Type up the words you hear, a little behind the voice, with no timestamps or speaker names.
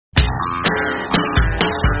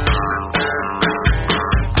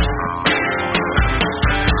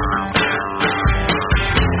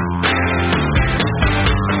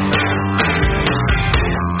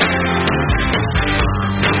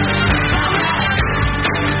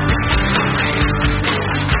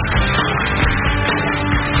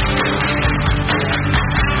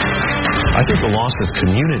the loss of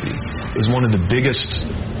community is one of the biggest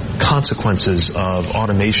consequences of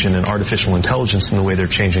automation and artificial intelligence in the way they're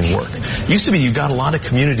changing work. It used to be you got a lot of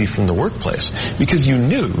community from the workplace because you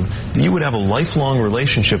knew that you would have a lifelong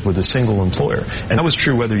relationship with a single employer. And that was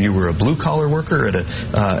true whether you were a blue-collar worker at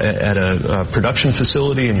a production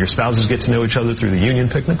facility and your spouses get to know each other through the union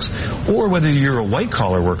picnics, or whether you're a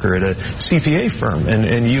white-collar worker at a CPA firm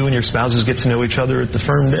and you and your spouses get to know each other at the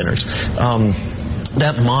firm dinners.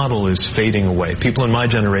 That model is fading away. People in my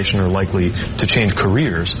generation are likely to change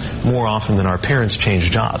careers more often than our parents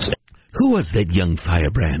change jobs. Who was that young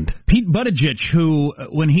firebrand? Pete Buttigieg, who,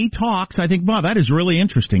 when he talks, I think, wow, that is really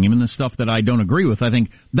interesting. Even the stuff that I don't agree with, I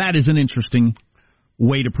think that is an interesting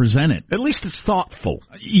way to present it. At least it's thoughtful.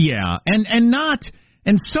 Yeah,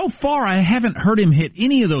 and so far I haven't heard him hit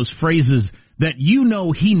any of those phrases that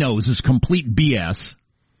he knows is complete BS.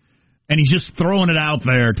 And he's just throwing it out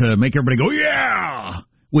there to make everybody go, yeah,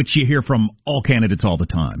 which you hear from all candidates all the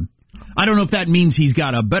time. I don't know if that means he's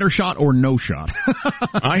got a better shot or no shot.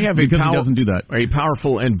 I have because he doesn't do that. A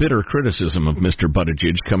powerful and bitter criticism of Mr.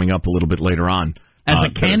 Buttigieg coming up a little bit later on. As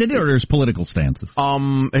a candidate or his political stances?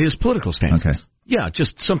 His political stances. Okay. Yeah,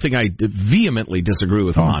 just something I vehemently disagree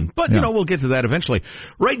with on. But, we'll get to that eventually.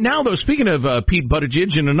 Right now, though, speaking of Pete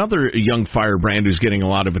Buttigieg and another young firebrand who's getting a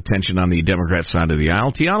lot of attention on the Democrat side of the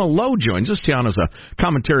aisle, Tiana Lowe joins us. Tiana's a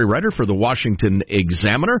commentary writer for the Washington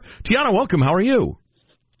Examiner. Tiana, welcome. How are you?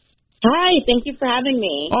 Hi, thank you for having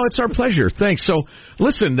me. Oh, it's our pleasure. Thanks. So,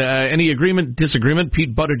 listen, any agreement, disagreement?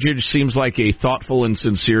 Pete Buttigieg seems like a thoughtful and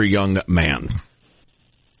sincere young man.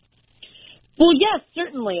 Well, yes,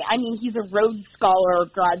 certainly. I mean, he's a Rhodes Scholar,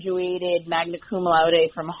 graduated magna cum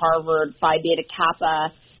laude from Harvard, Phi Beta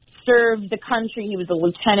Kappa, served the country. He was a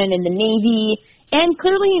lieutenant in the Navy, and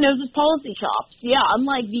clearly he knows his policy chops. Yeah,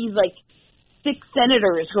 unlike these, 6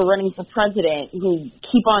 senators who are running for president who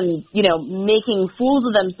keep on, making fools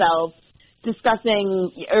of themselves,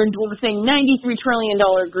 discussing or endorsing $93 trillion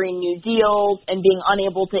Green New Deals and being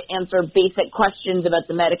unable to answer basic questions about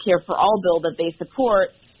the Medicare for All bill that they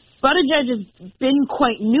support. Buttigieg has been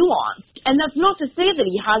quite nuanced, and that's not to say that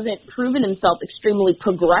he hasn't proven himself extremely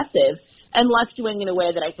progressive and left-wing in a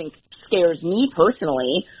way that I think scares me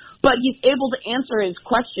personally, but he's able to answer his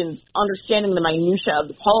questions, understanding the minutia of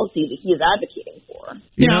the policy that he is advocating for.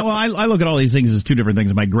 Yeah, well, I look at all these things as two different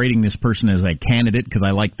things. Am I grading this person as a candidate because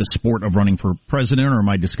I like the sport of running for president, or am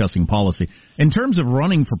I discussing policy? In terms of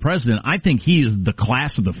running for president, I think he is the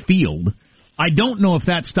class of the field. I don't know if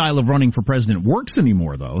that style of running for president works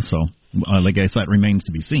anymore, though, so I guess that remains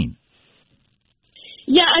to be seen.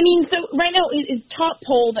 Yeah, I mean, so right now his top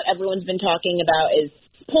poll that everyone's been talking about is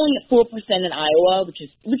polling at 4% in Iowa, which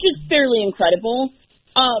is fairly incredible.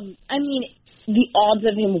 I mean, the odds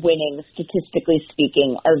of him winning, statistically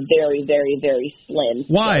speaking, are very, very, very slim.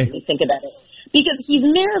 Why? When you think about it. Because he's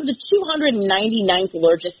mayor of the 299th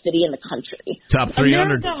largest city in the country. Top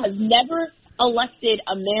 300. America has never elected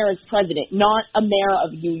a mayor as president, not a mayor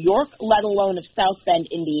of New York, let alone of South Bend,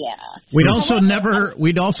 Indiana. We'd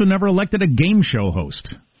also never elected a game show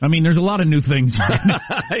host. I mean, there's a lot of new things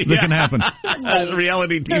that can happen.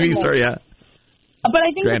 Reality TV star, yeah. But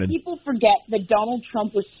I think that people forget that Donald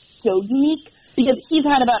Trump was so unique because he's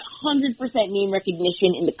had about 100% name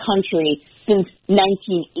recognition in the country since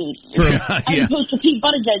 1980. True. As opposed to Pete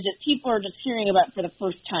Buttigieg that people are just hearing about for the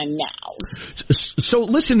first time now. So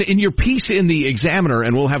listen, in your piece in the Examiner,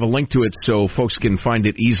 and we'll have a link to it so folks can find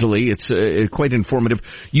it easily, it's quite informative,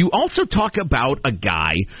 you also talk about a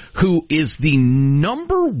guy who is the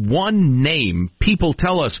number one name people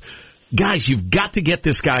tell us, guys, you've got to get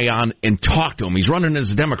this guy on and talk to him. He's running as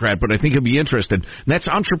a Democrat, but I think he'll be interested. And that's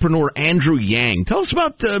entrepreneur Andrew Yang. Tell us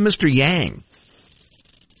about Mr. Yang.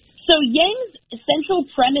 So Yang's central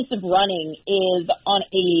premise of running is on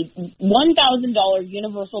a $1,000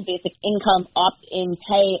 universal basic income opt-in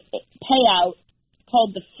payout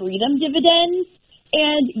called the Freedom Dividend.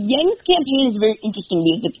 And Yang's campaign is very interesting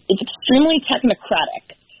because it's extremely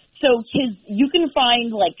technocratic. So you can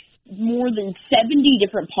find more than 70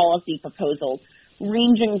 different policy proposals,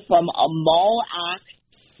 ranging from a mall act,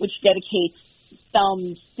 which dedicates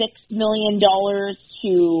some $6 million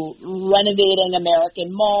to renovating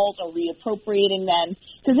American malls or reappropriating them.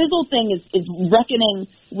 Because his whole thing is reckoning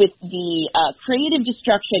with the creative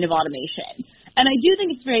destruction of automation. And I do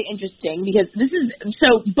think it's very interesting because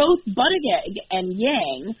both Buttigieg and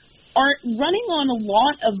Yang are running on a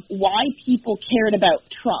lot of why people cared about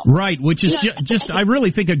Trump. Right, which is just I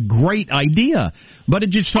really think, a great idea. But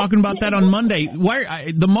just talking about that on Monday,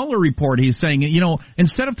 the Mueller report, he's saying,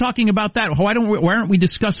 instead of talking about that, why aren't we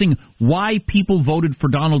discussing why people voted for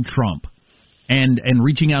Donald Trump and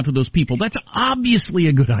reaching out to those people? That's obviously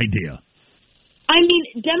a good idea. I mean,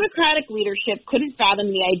 Democratic leadership couldn't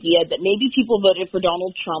fathom the idea that maybe people voted for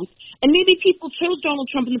Donald Trump, and maybe people chose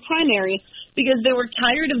Donald Trump in the primary because they were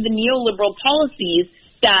tired of the neoliberal policies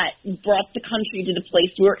that brought the country to the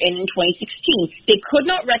place we were in 2016. They could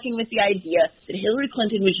not reckon with the idea that Hillary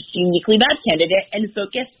Clinton was just a uniquely bad candidate and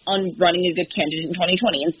focus on running a good candidate in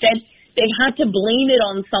 2020. Instead, they had to blame it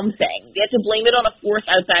on something. They had to blame it on a force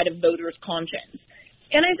outside of voters' conscience.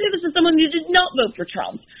 And I say this as someone who did not vote for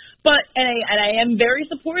Trump. But I am very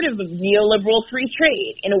supportive of neoliberal free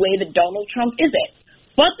trade in a way that Donald Trump isn't.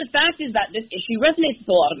 But the fact is that this issue resonates with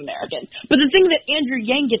a lot of Americans. But the thing that Andrew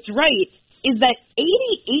Yang gets right is that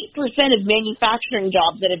 88% of manufacturing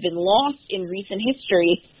jobs that have been lost in recent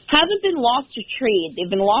history haven't been lost to trade.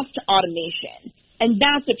 They've been lost to automation. And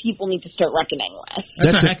that's what people need to start reckoning with.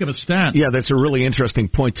 That's a heck of a stat. Yeah, that's a really interesting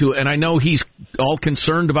point, too. And I know he's all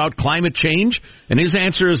concerned about climate change, and his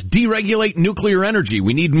answer is deregulate nuclear energy.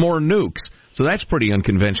 We need more nukes. So that's pretty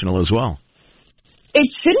unconventional as well. It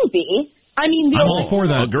shouldn't be. I mean, I'm all for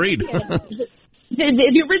that. Agreed.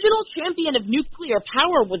 The original champion of nuclear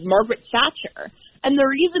power was Margaret Thatcher. And the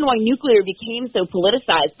reason why nuclear became so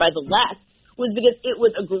politicized by the left was because it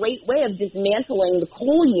was a great way of dismantling the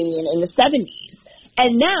coal union in the 70s.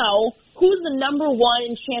 And now, who's the number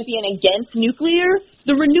one champion against nuclear?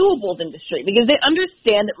 The renewables industry, because they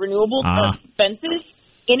understand that renewables are expensive,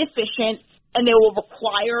 inefficient, and they will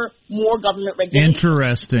require more government regulation.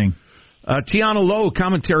 Interesting. Tiana Lowe,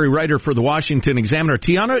 commentary writer for the Washington Examiner.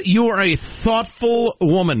 Tiana, you are a thoughtful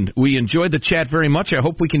woman. We enjoyed the chat very much. I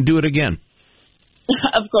hope we can do it again.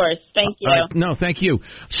 Of course. Thank you. No, thank you.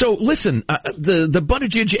 So, listen, the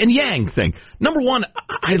Buttigieg and Yang thing. Number one,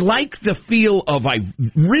 I like the feel of I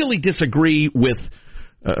really disagree with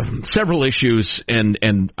several issues,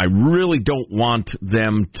 and I really don't want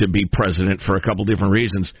them to be president for a couple different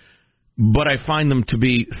reasons, but I find them to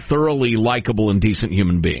be thoroughly likable and decent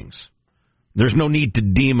human beings. There's no need to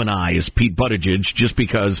demonize Pete Buttigieg just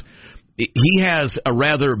because he has a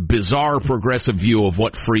rather bizarre progressive view of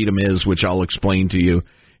what freedom is, which I'll explain to you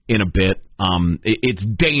in a bit. It's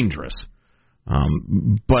dangerous,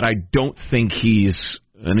 but I don't think he's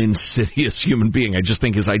an insidious human being. I just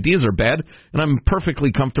think his ideas are bad, and I'm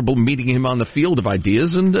perfectly comfortable meeting him on the field of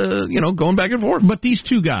ideas and, going back and forth. But these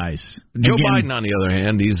two guys... Joe Biden, on the other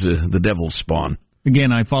hand, he's the devil's spawn.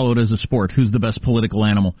 Again, I follow it as a sport. Who's the best political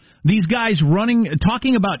animal? These guys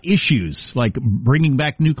talking about issues like bringing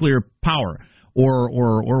back nuclear power or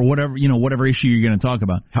whatever, whatever issue you're going to talk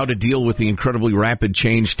about. How to deal with the incredibly rapid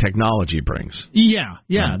change technology brings. Yeah,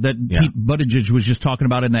 Pete Buttigieg was just talking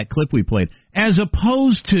about in that clip we played. As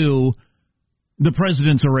opposed to the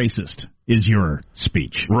president's a racist is your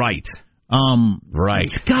speech. Right. Right.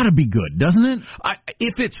 It's got to be good, doesn't it?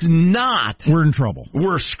 If it's not, we're in trouble.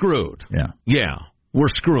 We're screwed. Yeah. We're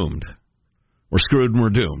screwed. We're screwed and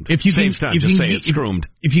we're doomed. If you can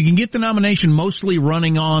get the nomination mostly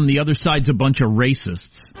running on the other side's a bunch of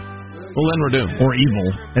racists. Well, then we're doomed. Or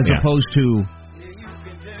evil, as opposed to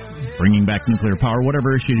bringing back nuclear power,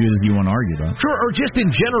 whatever issue it is you want to argue about. Sure, or just in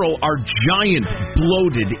general, our giant,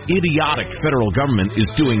 bloated, idiotic federal government is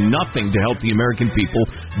doing nothing to help the American people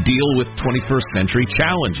deal with 21st century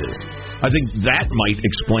challenges. I think that might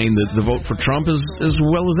explain the vote for Trump as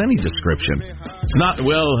well as any description. It's not,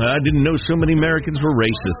 I didn't know so many Americans were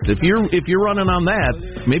racist. If you're running on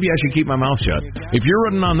that, maybe I should keep my mouth shut. If you're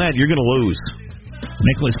running on that, you're going to lose.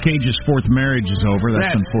 Nicolas Cage's fourth marriage is over.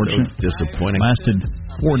 That's unfortunate. So disappointing. Lasted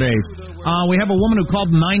 4 days. We have a woman who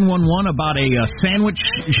called 911 about a sandwich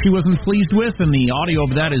she wasn't pleased with, and the audio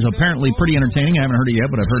of that is apparently pretty entertaining. I haven't heard it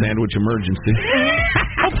yet, but I've heard sandwich emergency.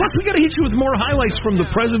 Plus, we got to hit you with more highlights from the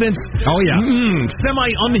president's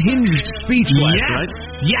semi-unhinged speech last night.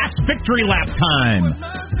 Yes, victory lap time.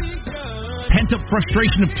 Pent-up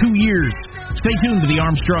frustration of 2 years. Stay tuned to the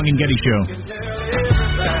Armstrong and Getty Show.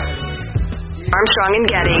 Armstrong and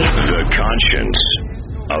Getty. The conscience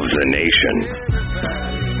of the nation.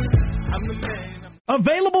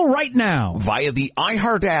 Available right now via the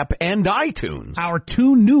iHeart app and iTunes. Our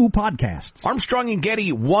 2 new podcasts. Armstrong and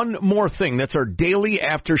Getty, One More Thing. That's our daily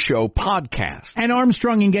after-show podcast. And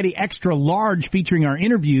Armstrong and Getty Extra Large, featuring our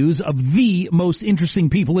interviews of the most interesting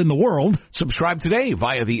people in the world. Subscribe today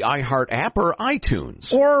via the iHeart app or iTunes.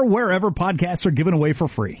 Or wherever podcasts are given away for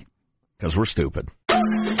free. Because we're stupid.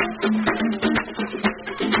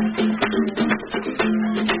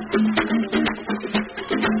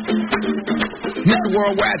 Mr.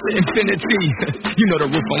 Worldwide to infinity, you know the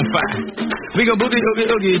roof on fire. We go boogie,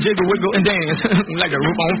 oogie, oogie, jiggle, wiggle, and dance like a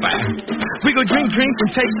roof on fire. We go drink, drink,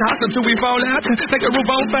 and take shots until we fall out like a roof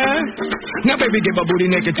on fire. Now, baby, get my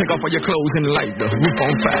booty naked, take off all your clothes and light the roof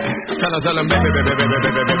on fire. Tell her, baby, baby, baby,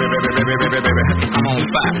 baby, baby, baby, baby, baby, baby, I'm on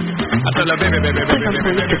fire. I tell her, baby, baby, baby,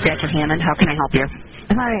 baby, baby, baby. Jack Hammond, how can I help you?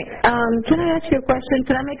 Hi, can I ask you a question?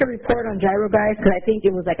 Can I make a report on Gyro Guys? Because I think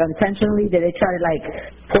it was like intentionally that they tried to like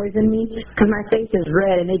poison me. Because my face is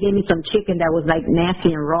red and they gave me some chicken that was like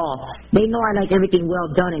nasty and raw. They know I like everything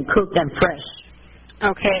well done and cooked and fresh.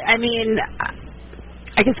 Okay, I mean,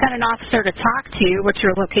 I can send an officer to talk to you. What's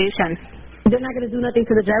your location? They're not going to do nothing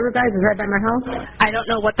to the Gyro Guys? It's right by my house? I don't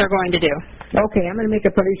know what they're going to do. Okay, I'm going to make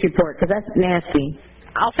a police report because that's nasty.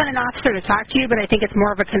 I'll send an officer to talk to you, but I think it's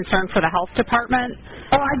more of a concern for the health department.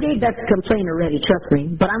 Oh, I gave that complaint already, trust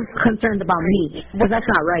me. But I'm concerned about me, because that's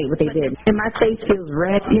not right what they did. And my face feels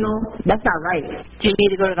red, you know? That's not right. Do you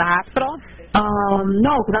need to go to the hospital?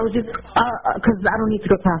 No, because I was just, because I don't need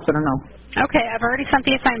to go to the hospital, no. Okay, I've already sent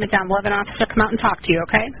the assignment down. We'll have an officer come out and talk to you,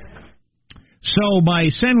 okay? So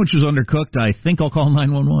my sandwich was undercooked. I think I'll call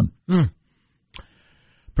 911.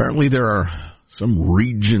 Apparently there are some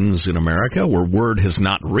regions in America where word has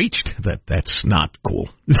not reached that's not cool.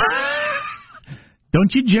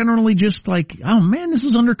 Don't you generally just like, oh, man, this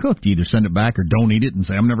is undercooked? You either send it back or don't eat it and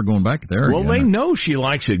say, I'm never going back there Well, again. they know she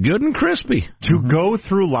likes it good and crispy. To go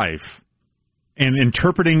through life and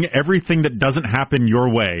interpreting everything that doesn't happen your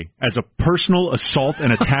way as a personal assault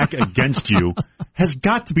and attack against you has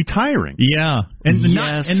got to be tiring. Yeah, and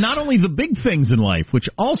yes. not only the big things in life, which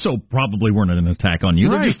also probably weren't an attack on you.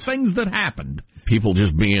 Right. They're just things that happened. People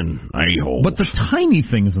just being a-holes. But the tiny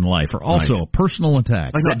things in life are also a personal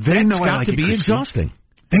attack. They know That's I got like to it be crispy. exhausting.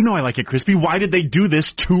 They know I like it crispy. Why did they do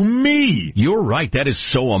this to me? You're right. That is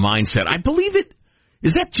so a mindset. I believe it.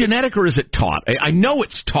 Is that genetic or is it taught? I know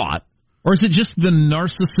it's taught. Or is it just the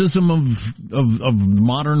narcissism of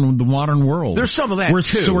the modern world? There's some of that,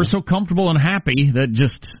 too. So we're so comfortable and happy that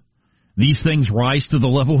just these things rise to the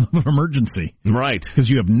level of emergency. Right. Because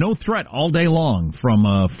you have no threat all day long from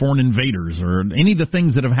foreign invaders or any of the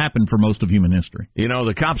things that have happened for most of human history. You know,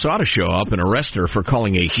 the cops ought to show up and arrest her for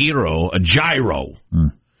calling a hero a gyro.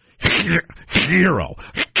 Hero.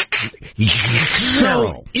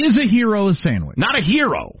 So, is a hero a sandwich? Not a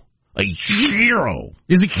hero. A hero.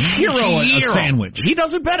 Is a hero a sandwich? He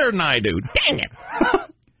does it better than I do. Dang it.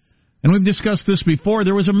 And we've discussed this before.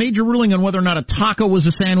 There was a major ruling on whether or not a taco was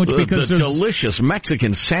a sandwich because the delicious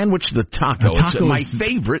Mexican sandwich, the taco. It's my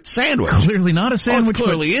favorite sandwich. Clearly not a sandwich. It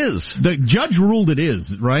clearly is. The judge ruled it is,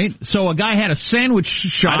 right? So a guy had a sandwich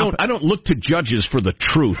shop. I don't look to judges for the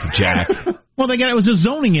truth, Jack. Well, it was a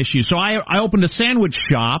zoning issue, so I opened a sandwich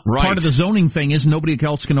shop. Right. Part of the zoning thing is nobody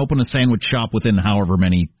else can open a sandwich shop within however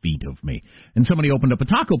many feet of me. And somebody opened up a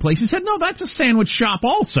taco place. He said, no, that's a sandwich shop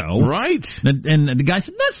also. Right. And the guy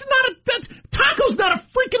said, taco's not a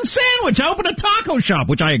freaking sandwich. I opened a taco shop,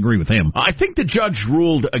 which I agree with him. I think the judge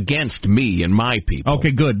ruled against me and my people.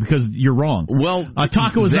 Okay, good, because you're wrong. Well, a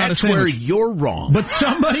taco is not a sandwich. That's where you're wrong. But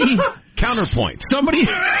somebody... Counterpoint.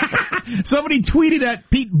 Somebody tweeted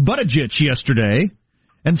at Pete Buttigieg yesterday,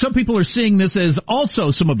 and some people are seeing this as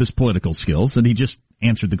also some of his political skills, and he just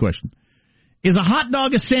answered the question. Is a hot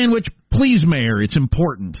dog a sandwich? Please, Mayor, it's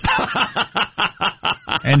important.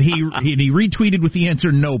 And he retweeted with the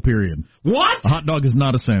answer, no, period. What? A hot dog is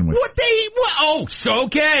not a sandwich. What? Oh, so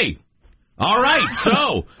okay. All right,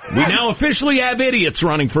 so we now officially have idiots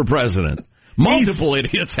running for president. Multiple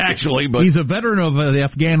idiots, actually, but he's a veteran of the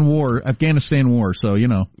Afghanistan war, so, you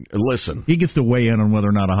know. Listen. He gets to weigh in on whether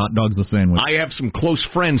or not a hot dog's a sandwich. I have some close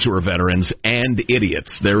friends who are veterans and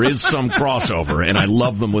idiots. There is some crossover, and I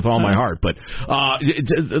love them with all my heart, but,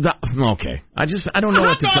 okay. I don't know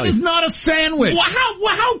what to tell you. A hot dog is not a sandwich. Well,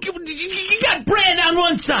 how, you got bread on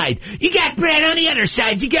one side, you got bread on the other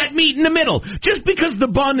side, you got meat in the middle. Just because the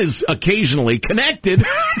bun is occasionally connected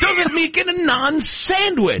doesn't make it a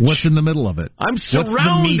non-sandwich. What's in the middle of it? I'm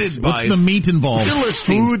surrounded by... What's the meat involved?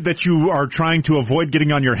 Food that you are trying to avoid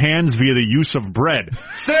getting on your hands via the use of bread.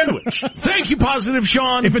 Sandwich. Thank you, Positive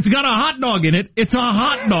Sean. If it's got a hot dog in it, it's a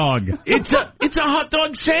hot dog. It's a hot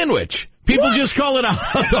dog sandwich. People just call it a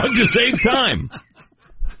hot dog to save time.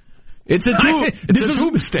 It's a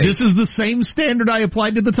tube steak. This is the same standard I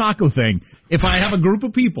applied to the taco thing. If I have a group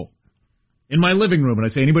of people in my living room and I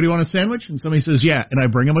say, anybody want a sandwich? And somebody says, yeah, and I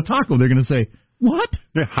bring them a taco, they're going to say, what?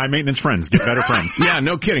 Yeah, high maintenance friends. Get better friends. Yeah,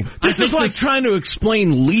 no kidding. This is like trying to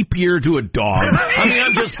explain leap year to a dog. I mean,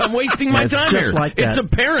 I'm wasting my time here. Like it's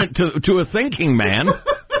apparent to a thinking man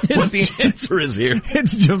what the answer is here. It's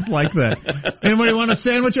just like that. Anybody want a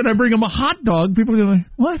sandwich? And I bring them a hot dog. People are going,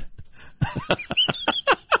 what?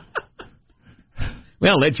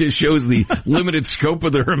 Well, that just shows the limited scope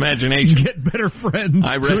of their imagination. Get better friends.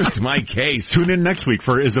 I rest my case. Tune in next week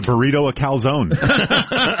for Is a Burrito a Calzone?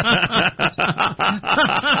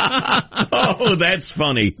 Oh, that's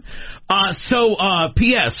funny.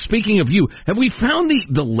 P.S., speaking of you, have we found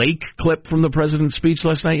the lake clip from the president's speech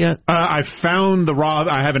last night yet? I found the raw.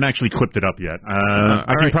 I haven't actually clipped it up yet.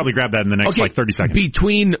 I can probably grab that in the next 30 seconds.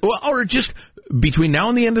 Between now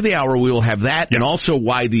and the end of the hour, we will have that, and also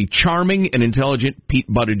why the charming and intelligent Pete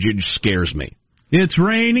Buttigieg scares me. It's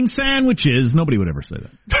raining sandwiches. Nobody would ever say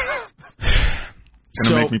that.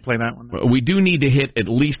 Gonna make me play that one? We do need to hit at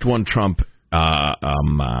least one Trump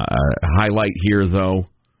highlight here, though.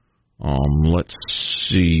 Let's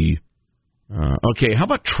see. Okay, how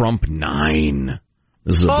about Trump 9?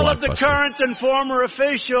 This is all of the current and former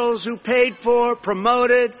officials who paid for,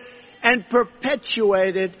 promoted, and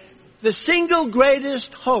perpetuated the single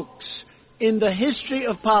greatest hoax in the history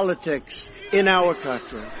of politics in our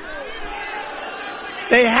country.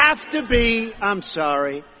 They have to be,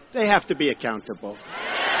 they have to be accountable.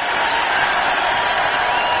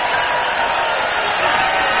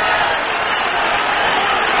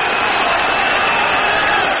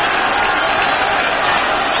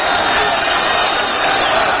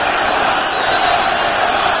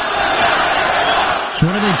 So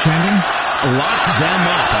what are they chanting? Lock them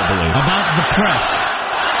up, I believe. About the press.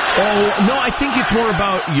 Oh, no, I think it's more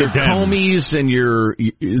about your Comeys and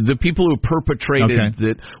the people who perpetrated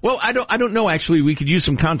that. Well, I don't know, actually. We could use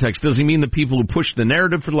some context. Does he mean the people who pushed the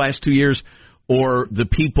narrative for the last 2 years, or the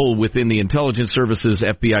people within the intelligence services,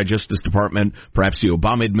 FBI, Justice Department, perhaps the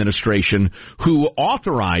Obama administration, who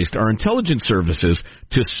authorized our intelligence services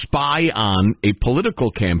to spy on a political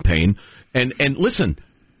campaign? And listen,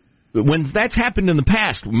 when that's happened in the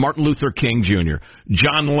past, Martin Luther King Jr.,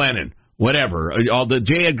 John Lennon, whatever, all the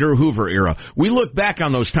J. Edgar Hoover era, we look back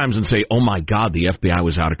on those times and say, oh, my God, the FBI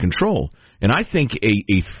was out of control. And I think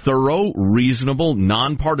a thorough, reasonable,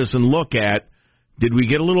 nonpartisan look at, did we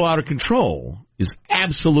get a little out of control, is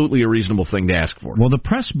absolutely a reasonable thing to ask for. Well, the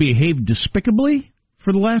press behaved despicably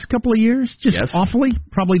for the last couple of years, just awfully,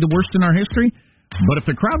 probably the worst in our history. But if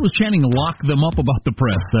the crowd was chanting "lock them up" about the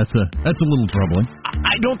press, that's a little troubling.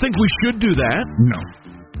 I don't think we should do that. No,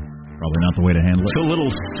 probably not the way to handle it. It's a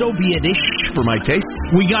little Soviet-ish for my taste.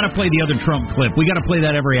 We got to play the other Trump clip. We got to play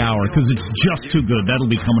that every hour because it's just too good.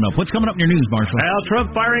 That'll be coming up. What's coming up in your news, Marshall? Well,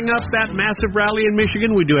 Trump firing up that massive rally in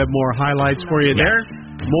Michigan. We do have more highlights for you there.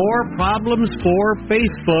 More problems for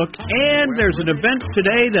Facebook, and there's an event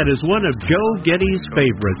today that is one of Joe Getty's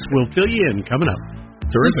favorites. We'll fill you in coming up.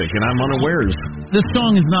 Terrific, and I'm unawares. This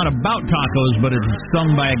song is not about tacos, but it's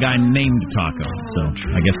sung by a guy named Taco. So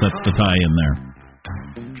I guess that's the tie-in there.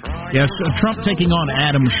 Yes, Trump taking on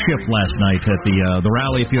Adam Schiff last night at the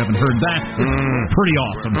rally. If you haven't heard that, it's pretty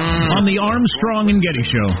awesome. On the Armstrong and Getty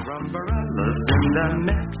Show.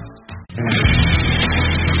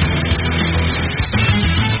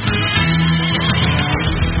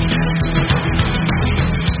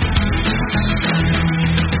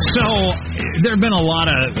 So there have been a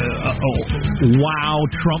lot of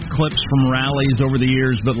Trump clips from rallies over the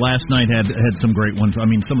years, but last night had some great ones. I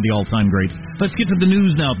mean, some of the all-time greats. Let's get to the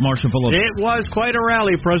news now with Marshall Phillips. It was quite a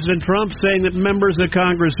rally. President Trump saying that members of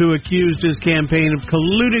Congress who accused his campaign of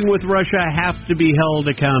colluding with Russia have to be held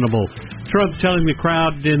accountable. Trump telling the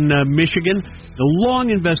crowd in Michigan the long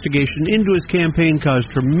investigation into his campaign caused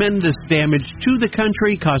tremendous damage to the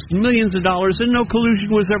country, cost millions of dollars, and no collusion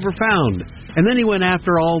was ever found. And then he went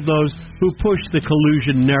after all those who pushed the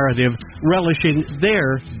collusion narrative, relishing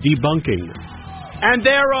their debunking. And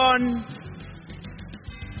they're on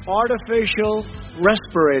artificial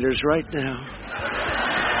respirators right now.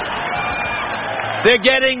 They're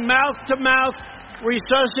getting mouth-to-mouth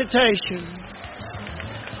resuscitation.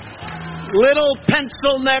 Little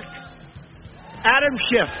pencil neck Adam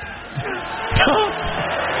Schiff.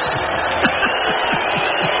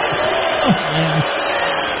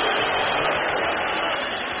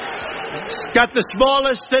 He's got the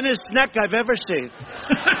smallest, thinnest neck I've ever seen.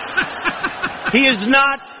 He is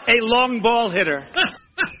not a long ball hitter.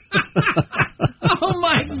 Oh,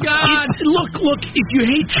 my God. Look, if you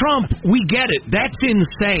hate Trump, we get it. That's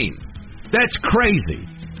insane. That's crazy.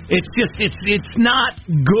 It's not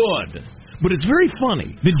good. But it's very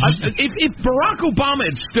funny. If Barack Obama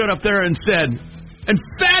had stood up there and said, and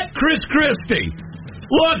fat Chris Christie,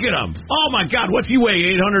 look at him. Oh, my God, what's he weigh,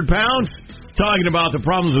 800 pounds? Talking about the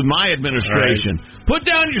problems with my administration. Right. Put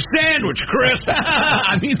down your sandwich, Chris.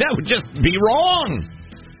 I mean, that would just be wrong.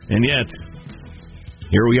 And yet,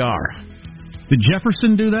 here we are. Did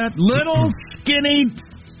Jefferson do that? Little, skinny...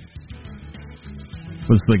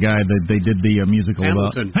 was the guy that they did the musical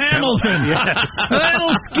Hamilton. about. Hamilton! Yes.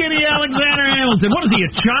 Little skinny Alexander Hamilton. What is he,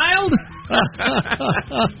 a child?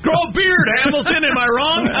 Grow a beard, Hamilton, am I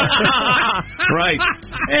wrong? Right.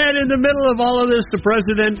 And in the middle of all of this, the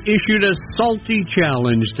president issued a salty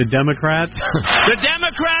challenge to Democrats. The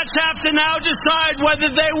Democrats have to now decide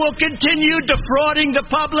whether they will continue defrauding the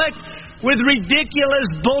public with ridiculous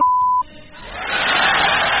bull.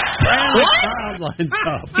 What?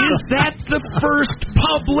 Is that the first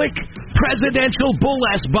public presidential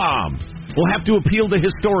bull-ass bomb? We'll have to appeal to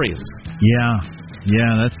historians.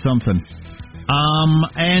 Yeah, that's something.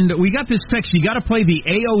 And we got this text. You got to play the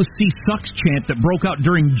AOC sucks chant that broke out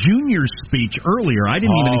during Junior's speech earlier. I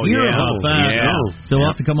didn't even hear about that. So we'll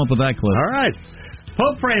have to come up with that clip. All right.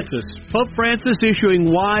 Pope Francis issuing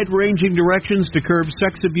wide-ranging directions to curb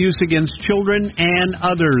sex abuse against children and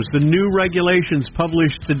others. The new regulations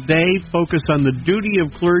published today focus on the duty of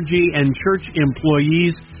clergy and church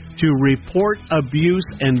employees to report abuse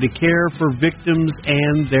and to care for victims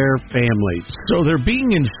and their families. So they're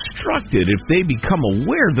being instructed, if they become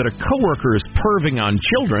aware that a coworker is perving on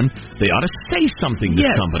children, they ought to say something to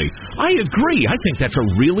somebody. I agree. I think that's a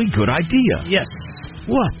really good idea. Yes.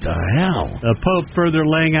 What the hell? The Pope further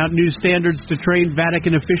laying out new standards to train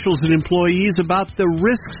Vatican officials and employees about the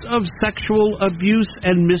risks of sexual abuse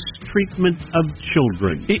and mistreatment of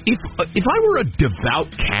children. If I were a devout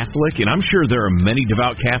Catholic, and I'm sure there are many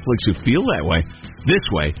devout Catholics who feel that way, this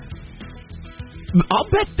way, I'll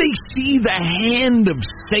bet they see the hand of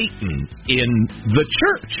Satan in the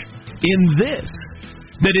church, in this.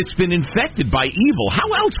 That it's been infected by evil. How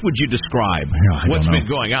else would you describe what's been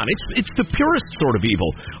going on? It's the purest sort of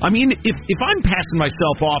evil. I mean, if I'm passing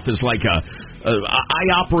myself off as like I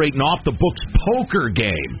operate an off-the-books poker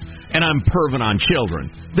game, and I'm perving on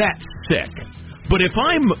children, that's sick. But if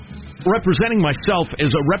I'm representing myself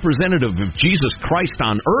as a representative of Jesus Christ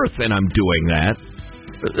on earth, and I'm doing that,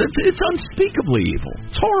 it's unspeakably evil.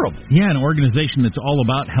 It's horrible. Yeah, an organization that's all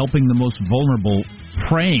about helping the most vulnerable,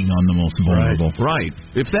 preying on the most vulnerable. Right.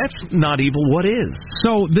 If that's not evil, what is?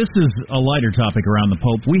 So this is a lighter topic around the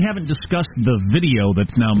Pope. We haven't discussed the video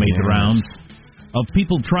that's now made the rounds of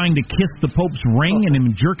people trying to kiss the Pope's ring and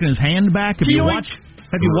him jerking his hand back.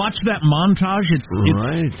 Have you watched that montage?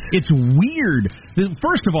 It's weird.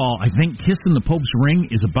 First of all, I think kissing the Pope's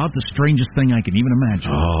ring is about the strangest thing I can even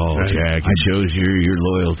imagine. Oh, Jack, it shows your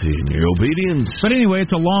loyalty and your obedience. But anyway,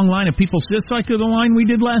 it's a long line of people. It's like the line we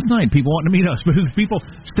did last night. People wanting to meet us. But there's people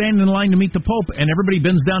standing in line to meet the Pope, and everybody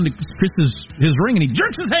bends down to kiss his ring, and he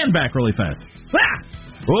jerks his hand back really fast.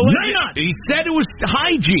 Well, he said it was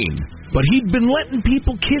hygiene. But he'd been letting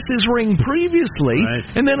people kiss his ring previously,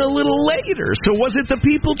 and then a little later. So was it the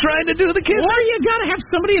people trying to do the kissing? Or you got to have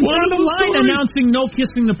somebody in front of the line announcing no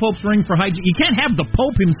kissing the Pope's ring for hygiene. You can't have the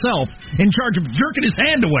Pope himself in charge of jerking his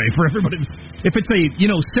hand away for everybody. If it's a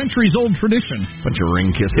centuries-old tradition. Bunch of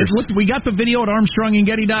ring kissers. We got the video at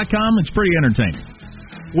ArmstrongandGetty.com. It's pretty entertaining.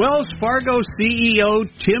 Wells Fargo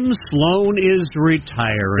CEO Tim Sloan is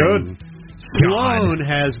retiring. Good. Sloan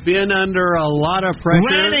has been under a lot of pressure.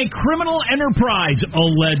 Ran a criminal enterprise,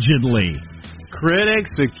 allegedly. Critics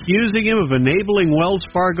accusing him of enabling Wells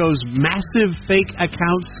Fargo's massive fake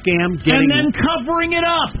account scam. And then covering it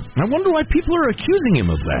up. I wonder why people are accusing him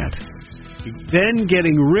of that. Then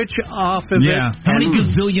getting rich off of it. How many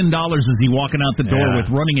gazillion dollars is he walking out the door with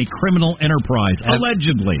running a criminal enterprise,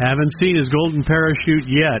 allegedly? Haven't seen his golden parachute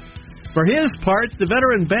yet. For his part, the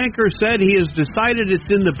veteran banker said he has decided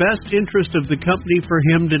it's in the best interest of the company for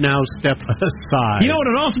him to now step aside. You know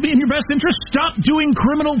what would also be in your best interest? Stop doing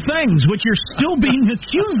criminal things, which you're still being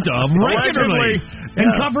accused of regularly. And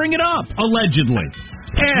covering it up, allegedly.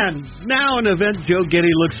 And now an event Joe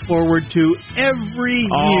Getty looks forward to every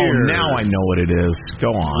year. Oh, now I know what it is.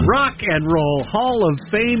 Go on. Rock and Roll Hall of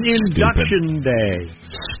Fame Induction Day.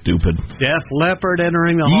 Stupid. Def Leppard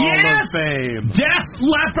entering the Hall of Fame. Def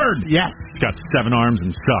Leppard! Yes. Got 7 arms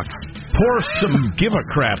and sucks. Pour some give a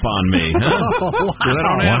crap on me. Huh? Wow. I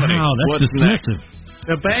don't have any. That's dismissive.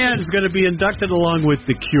 The band's going to be inducted along with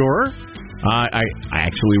The Cure. I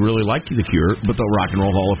actually really like The Cure, but the Rock and Roll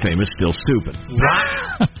Hall of Fame is still stupid.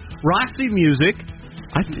 Roxy Music.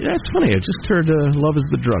 That's funny. I just heard Love is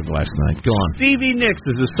the Drug last night. Go on. Stevie Nicks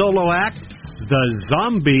is a solo act. The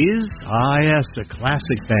Zombies. Yes, a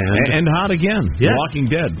classic band. And Hot Again. Yes. Walking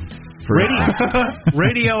Dead.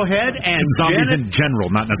 Radiohead and zombies in general,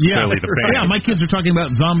 not necessarily the band. Yeah, my kids are talking about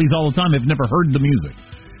zombies all the time. They've never heard the music.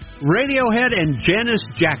 Radiohead and Janis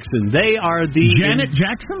Jackson. They are the... Janet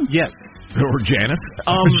Jackson? Yes. Or Janice.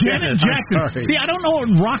 Janet Jackson. See, I don't know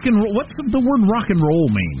what rock and roll... What's the word rock and roll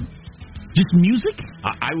mean? Just music?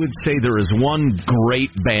 I would say there is one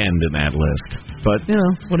great band in that list. But,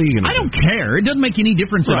 what are you going to do? I don't care. It doesn't make any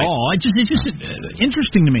difference at all. It's just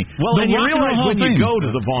interesting to me. Well, then you realize when you go to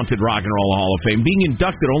the vaunted Rock and Roll Hall of Fame, being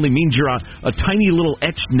inducted only means you're on a tiny little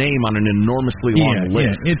etched name on an enormously long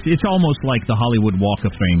list. Yeah. It's almost like the Hollywood Walk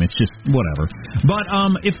of Fame. It's just whatever. But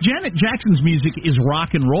if Janet Jackson's music is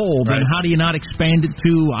rock and roll, then how do you not expand it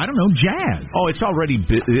to, I don't know, jazz? Oh, it's already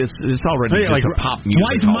just a pop music.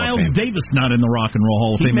 Why is Miles Davis not in the Rock and Roll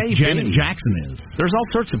Hall of Fame? Janet Jackson is. There's all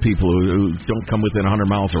sorts of people who don't come within 100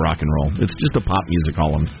 miles of rock and roll. It's just a pop music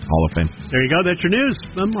hall of fame. There you go. That's your news.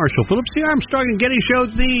 I'm Marshall Phillips, the Armstrong and Getty Show,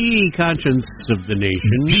 the conscience of the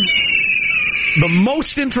nation. The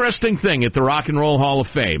most interesting thing at the Rock and Roll Hall of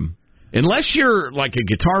Fame, unless you're like a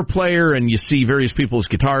guitar player and you see various people's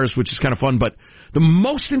guitars, which is kind of fun, but the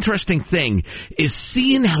most interesting thing is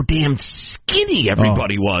seeing how damn skinny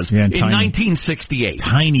everybody was in 1968.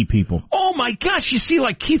 Tiny people. Oh, my gosh. You see,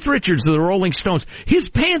 like, Keith Richards of the Rolling Stones. His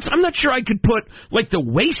pants, I'm not sure I could put, like, the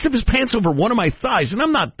waist of his pants over one of my thighs. And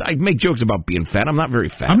I make jokes about being fat. I'm not very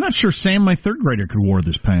fat. I'm not sure Sam, my third grader, could wear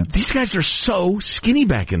this pants. These guys are so skinny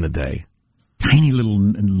back in the day. Tiny little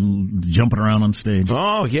jumping around on stage.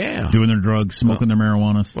 Oh, yeah. Doing their drugs, smoking their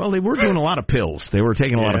marijuana. Well, they were doing a lot of pills. They were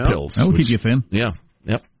taking a lot of pills. That will keep you thin. Yeah.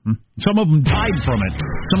 Yep. Some of them died from it.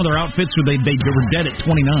 Some of their outfits, they were dead at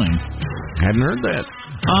 29. Hadn't heard that.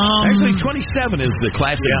 Actually, 27 is the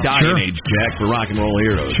classic dying age, Jack, for rock and roll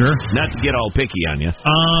heroes. Sure. Not to get all picky on you.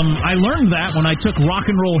 I learned that when I took rock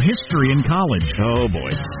and roll history in college. Oh, boy.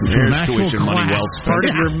 There's tuition money well spent. Part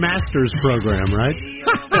of your master's program, right?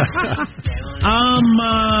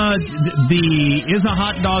 The is a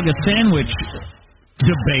hot dog a sandwich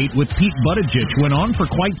debate with Pete Buttigieg went on for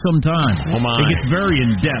quite some time. Oh, my. It gets very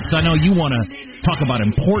in-depth. I know you want to talk about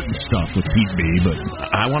important stuff with Pete B., but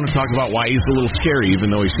I want to talk about why he's a little scary, even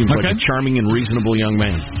though he seems like a charming and reasonable young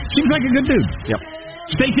man. Seems like a good dude. Yep.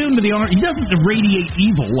 Stay tuned to the honor. He doesn't radiate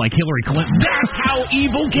evil like Hillary Clinton. That's how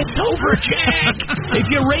evil gets over, Jack. If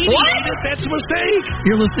you radiate it, that's a mistake.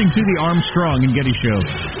 You're listening to the Armstrong and Getty Show.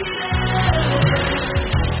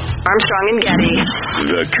 Armstrong and Getty.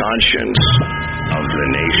 The conscience of the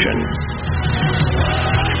nation.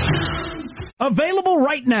 Available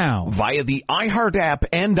right now via the iHeart app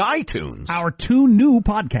and iTunes. Our 2 new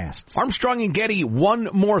podcasts. Armstrong and Getty, One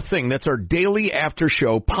More Thing. That's our daily after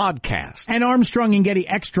show podcast. And Armstrong and Getty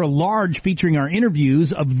Extra Large, featuring our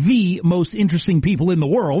interviews of the most interesting people in the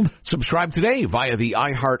world. Subscribe today via the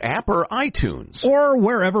iHeart app or iTunes. Or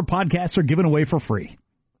wherever podcasts are given away for free.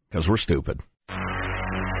 Because we're stupid.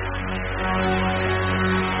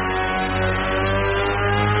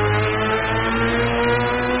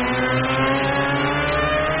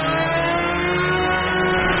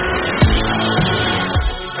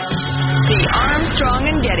 The Armstrong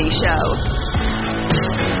and Getty Show.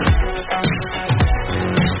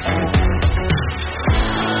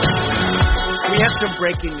 We have some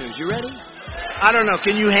breaking news. You ready? I don't know.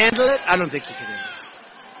 Can you handle it? I don't think you can handle it.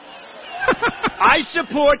 I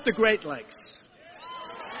support the Great Lakes.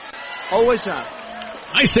 Always have.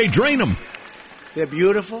 I say drain them. They're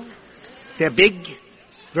beautiful. They're big.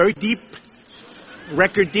 Very deep.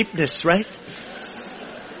 Record deepness, right?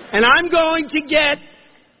 And I'm going to get,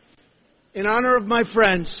 in honor of my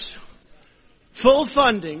friends, full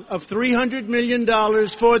funding of $300 million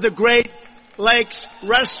for the Great Lakes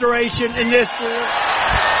Restoration Initiative.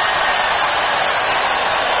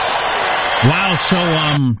 Wow,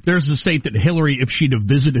 so there's a state that Hillary, if she'd have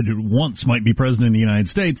visited it once, might be president of the United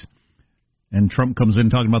States. And Trump comes in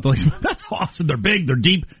talking about the lakes. That's awesome. They're big. They're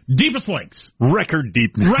deep. Deepest lakes. Record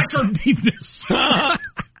deepness. Record deepness.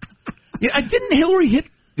 Didn't Hillary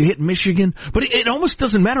hit Michigan? But it almost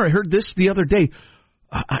doesn't matter. I heard this the other day.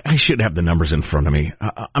 I should have the numbers in front of me.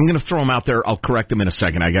 I'm going to throw them out there. I'll correct them in a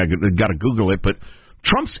second. I got to Google it. But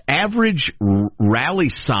Trump's average rally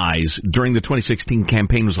size during the 2016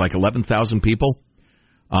 campaign was like 11,000 people.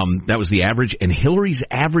 That was the average. And Hillary's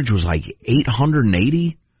average was like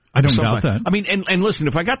 880. I don't doubt that. I mean, and listen,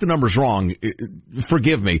 if I got the numbers wrong,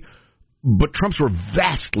 forgive me. But Trump's were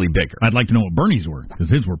vastly bigger. I'd like to know what Bernie's were, because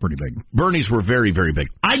his were pretty big. Bernie's were very, very big.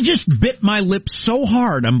 I just bit my lip so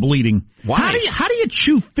hard I'm bleeding. Why? How do you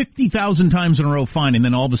chew 50,000 times in a row fine, and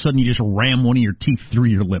then all of a sudden you just ram one of your teeth through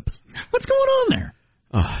your lip? What's going on there?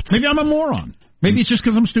 Maybe I'm a moron. Maybe it's just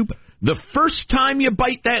because I'm stupid. The first time you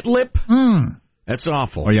bite that lip, that's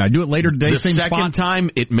awful. Oh, yeah, I do it later today. The second time,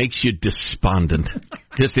 it makes you despondent.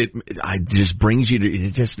 It brings you to,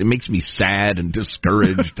 it makes me sad and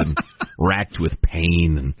discouraged and racked with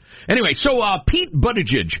pain. And anyway, so Pete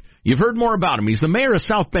Buttigieg, you've heard more about him. He's the mayor of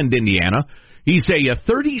South Bend, Indiana. He's a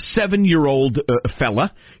 37-year-old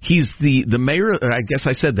fella. He's the mayor. I guess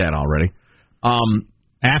I said that already.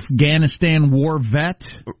 Afghanistan war vet.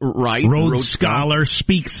 Right. Rhodes Scholar,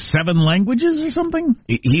 speaks 7 languages or something.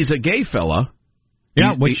 He's a gay fella.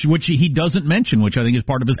 Yeah, which he doesn't mention, which I think is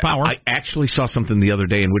part of his power. I actually saw something the other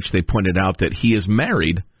day in which they pointed out that he is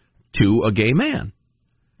married to a gay man.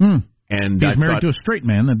 And he's married to a straight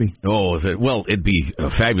man, that'd be... Oh, it'd be a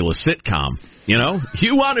fabulous sitcom, you know?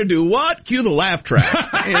 You want to do what? Cue the laugh track.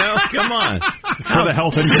 You know, come on. For the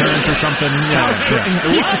health insurance or something.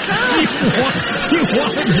 You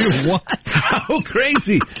want to do what? How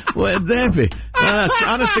crazy would that be?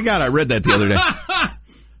 Honest to God, I read that the other day.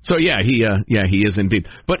 So, he is indeed.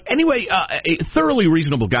 But anyway, a thoroughly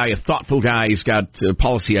reasonable guy, a thoughtful guy. He's got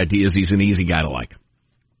policy ideas. He's an easy guy to like.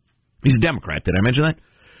 He's a Democrat. Did I mention that?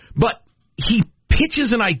 But he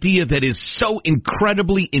pitches an idea that is so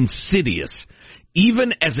incredibly insidious,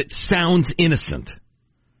 even as it sounds innocent.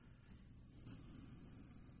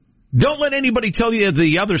 Don't let anybody tell you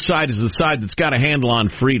the other side is the side that's got a handle on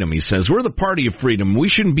freedom, he says. We're the party of freedom. We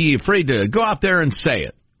shouldn't be afraid to go out there and say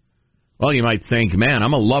it. Well, you might think, man,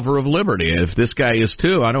 I'm a lover of liberty. If this guy is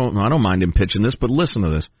too, I don't mind him pitching this, but listen to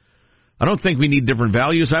this. I don't think we need different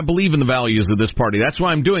values. I believe in the values of this party. That's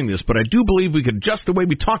why I'm doing this. But I do believe we could adjust the way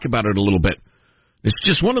we talk about it a little bit. It's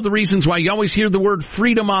just one of the reasons why you always hear the word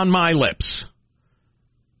freedom on my lips.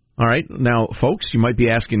 All right. Now, folks, you might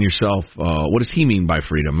be asking yourself, what does he mean by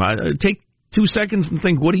freedom? Take 2 seconds and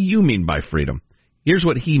think, what do you mean by freedom? Here's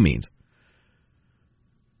what he means.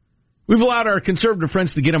 We've allowed our conservative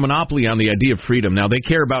friends to get a monopoly on the idea of freedom. Now, they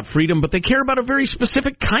care about freedom, but they care about a very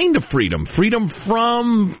specific kind of freedom. Freedom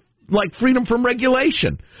from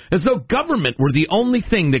regulation, as though government were the only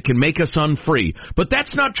thing that can make us unfree. But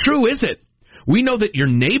that's not true, is it? We know that your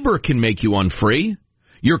neighbor can make you unfree.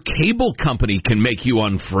 Your cable company can make you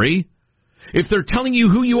unfree. If they're telling you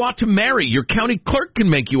who you ought to marry, your county clerk can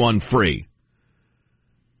make you unfree.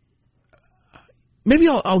 Maybe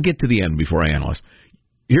I'll get to the end before I analyze.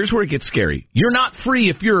 Here's where it gets scary. You're not free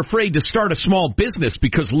if you're afraid to start a small business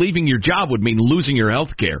because leaving your job would mean losing your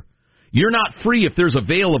health care. You're not free if there's a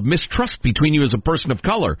veil of mistrust between you as a person of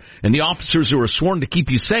color and the officers who are sworn to keep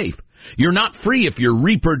you safe. You're not free if your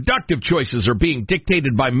reproductive choices are being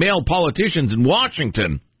dictated by male politicians in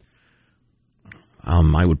Washington.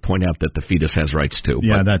 I would point out that the fetus has rights too.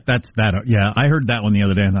 Yeah, that's that. Yeah, I heard that one the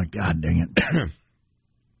other day. I'm like, God dang it.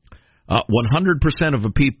 100%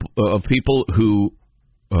 of people who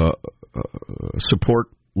support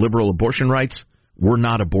liberal abortion rights were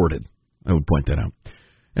not aborted. I would point that out.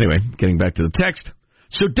 Anyway, getting back to the text.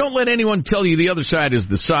 So don't let anyone tell you the other side is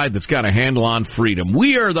the side that's got a handle on freedom.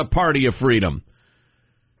 We are the party of freedom.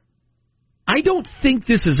 I don't think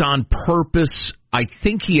this is on purpose. I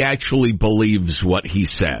think he actually believes what he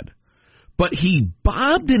said. But he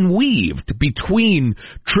bobbed and weaved between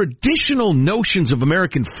traditional notions of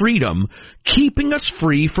American freedom, keeping us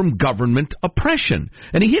free from government oppression.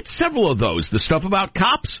 And he hit several of those. The stuff about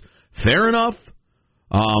cops, fair enough.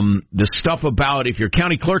 The stuff about if your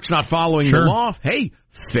county clerk's not following the law, hey,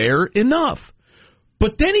 fair enough.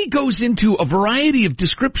 But then he goes into a variety of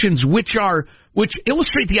descriptions which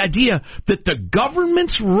illustrate the idea that the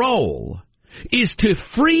government's role is to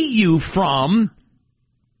free you from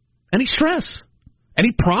any stress,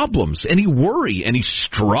 any problems, any worry, any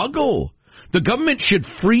struggle. The government should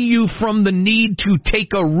free you from the need to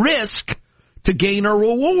take a risk to gain a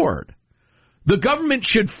reward. The government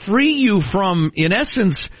should free you from, in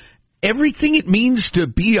essence, everything it means to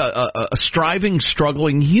be a striving,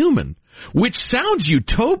 struggling human, which sounds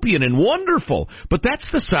utopian and wonderful, but that's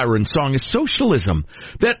the siren song of socialism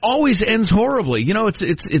that always ends horribly. You know,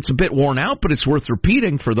 it's a bit worn out, but it's worth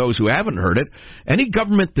repeating for those who haven't heard it. Any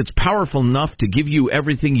government that's powerful enough to give you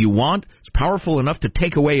everything you want is powerful enough to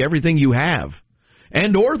take away everything you have.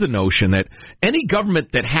 And or the notion that any government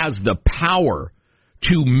that has the power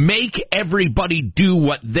to make everybody do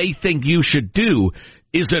what they think you should do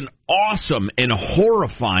is an awesome and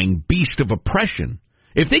horrifying beast of oppression.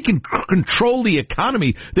 If they can control the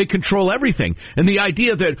economy, they control everything. And the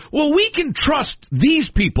idea that, well, we can trust these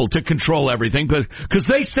people to control everything because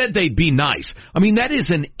they said they'd be nice. I mean, that is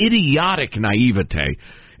an idiotic naivete.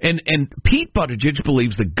 And Pete Buttigieg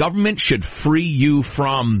believes the government should free you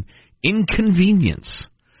from inconvenience.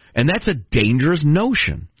 And that's a dangerous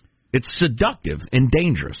notion. It's seductive and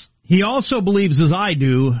dangerous. He also believes, as I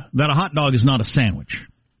do, that a hot dog is not a sandwich.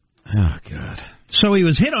 Oh, God. So he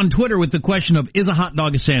was hit on Twitter with the question of, is a hot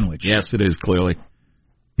dog a sandwich? Yes, it is, clearly.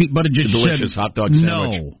 Pete Buttigieg said, delicious hot dog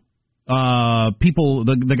sandwich. No.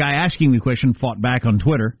 The guy asking the question fought back on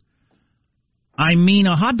Twitter. I mean,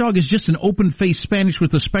 a hot dog is just an open-faced Spanish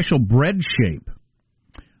with a special bread shape.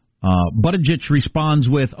 Buttigieg responds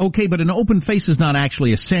with, okay, but an open face is not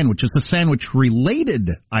actually a sandwich. It's a sandwich-related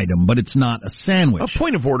item, but it's not a sandwich. A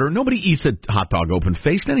point of order, nobody eats a hot dog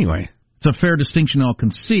open-faced anyway. It's a fair distinction, I'll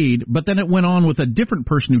concede, but then it went on with a different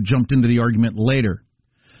person who jumped into the argument later.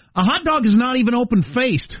 A hot dog is not even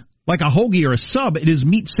open-faced, like a hoagie or a sub. It is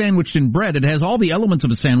meat sandwiched in bread. It has all the elements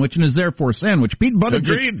of a sandwich and is therefore a sandwich. Pete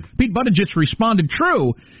Buttigieg responded,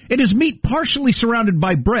 true, it is meat partially surrounded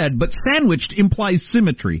by bread, but sandwiched implies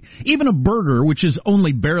symmetry. Even a burger, which is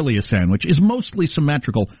only barely a sandwich, is mostly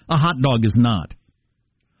symmetrical. A hot dog is not.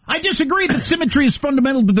 I disagree that symmetry is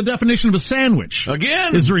fundamental to the definition of a sandwich.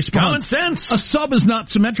 Again, is the response. Common sense. A sub is not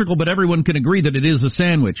symmetrical, but everyone can agree that it is a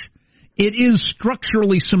sandwich. It is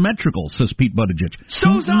structurally symmetrical, says Pete Buttigieg.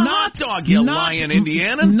 So's a hot dog, you lying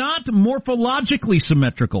Indiana. Not morphologically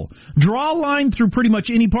symmetrical. Draw a line through pretty much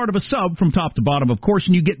any part of a sub from top to bottom, of course,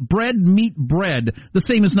 and you get bread, meat, bread. The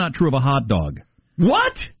same is not true of a hot dog.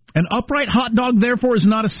 What? An upright hot dog, therefore, is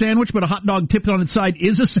not a sandwich, but a hot dog tipped on its side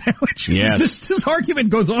is a sandwich. Yes. This argument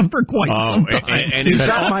goes on for quite some time. And it's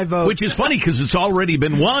got my vote. Which is funny because it's already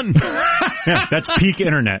been won. Yeah, that's peak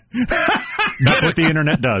internet. That's what the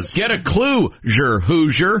internet does. Get a clue,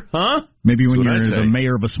 Hoosier, huh? Maybe when you're the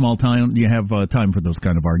mayor of a small town, you have time for those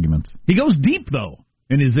kind of arguments. He goes deep, though,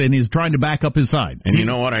 and is trying to back up his side. And you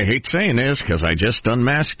know what? I hate saying this because I just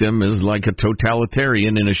unmasked him as like a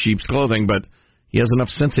totalitarian in a sheep's clothing, but he has enough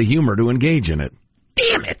sense of humor to engage in it.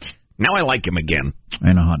 Damn it! Now I like him again.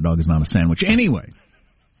 And a hot dog is not a sandwich. Anyway.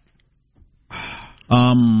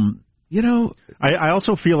 You know, I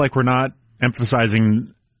also feel like we're not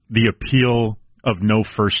emphasizing the appeal of no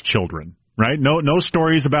first children, right? No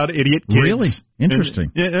stories about idiot kids. Really?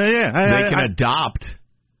 Interesting. Yeah. They can adopt.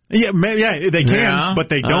 Yeah, they can, but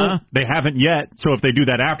they don't. They haven't yet. So if they do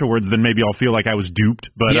that afterwards, then maybe I'll feel like I was duped.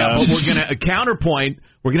 But but we're gonna a counterpoint.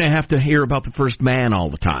 We're gonna have to hear about the first man all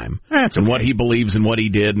the time, and what he believes and what he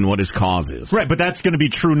did and what his cause is. Right, but that's going to be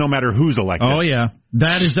true no matter who's elected. Oh yeah,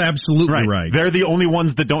 that is absolutely right. They're the only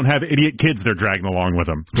ones that don't have idiot kids they're dragging along with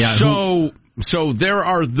them. Yeah. So there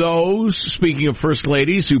are those. Speaking of first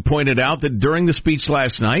ladies, who pointed out that during the speech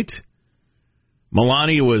last night,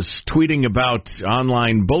 Melania was tweeting about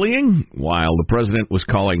online bullying while the president was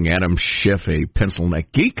calling Adam Schiff a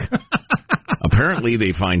pencil-neck geek. Apparently,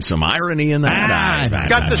 they find some irony in that.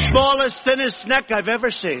 Got the smallest, thinnest neck I've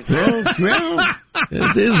ever seen. Well,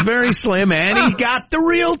 it is very slim, and he got the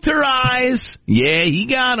realtor eyes. Yeah, he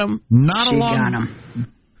got them. Not a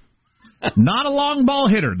long ball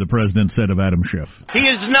hitter, the president said of Adam Schiff. He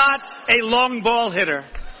is not a long ball hitter.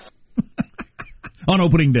 On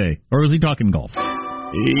opening day. Or was he talking golf?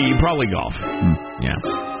 Probably golf. Yeah.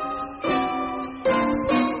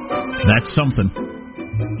 That's something.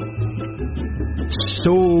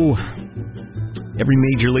 So, every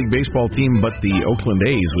Major League Baseball team but the Oakland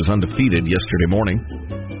A's was undefeated yesterday morning.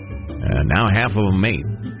 Now half of them made.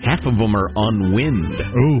 Half of them are unwinned.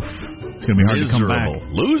 Oof. It's going to be hard to come back.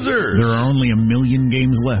 Losers. There are only 1 million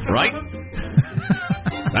games left. Right?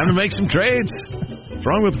 Time to make some trades. What's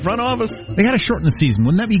wrong with the front office? They got to shorten the season.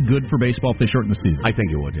 Wouldn't that be good for baseball if they shorten the season? I think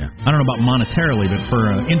it would, yeah. I don't know about monetarily, but for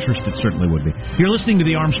interest, it certainly would be. You're listening to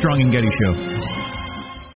the Armstrong and Getty Show.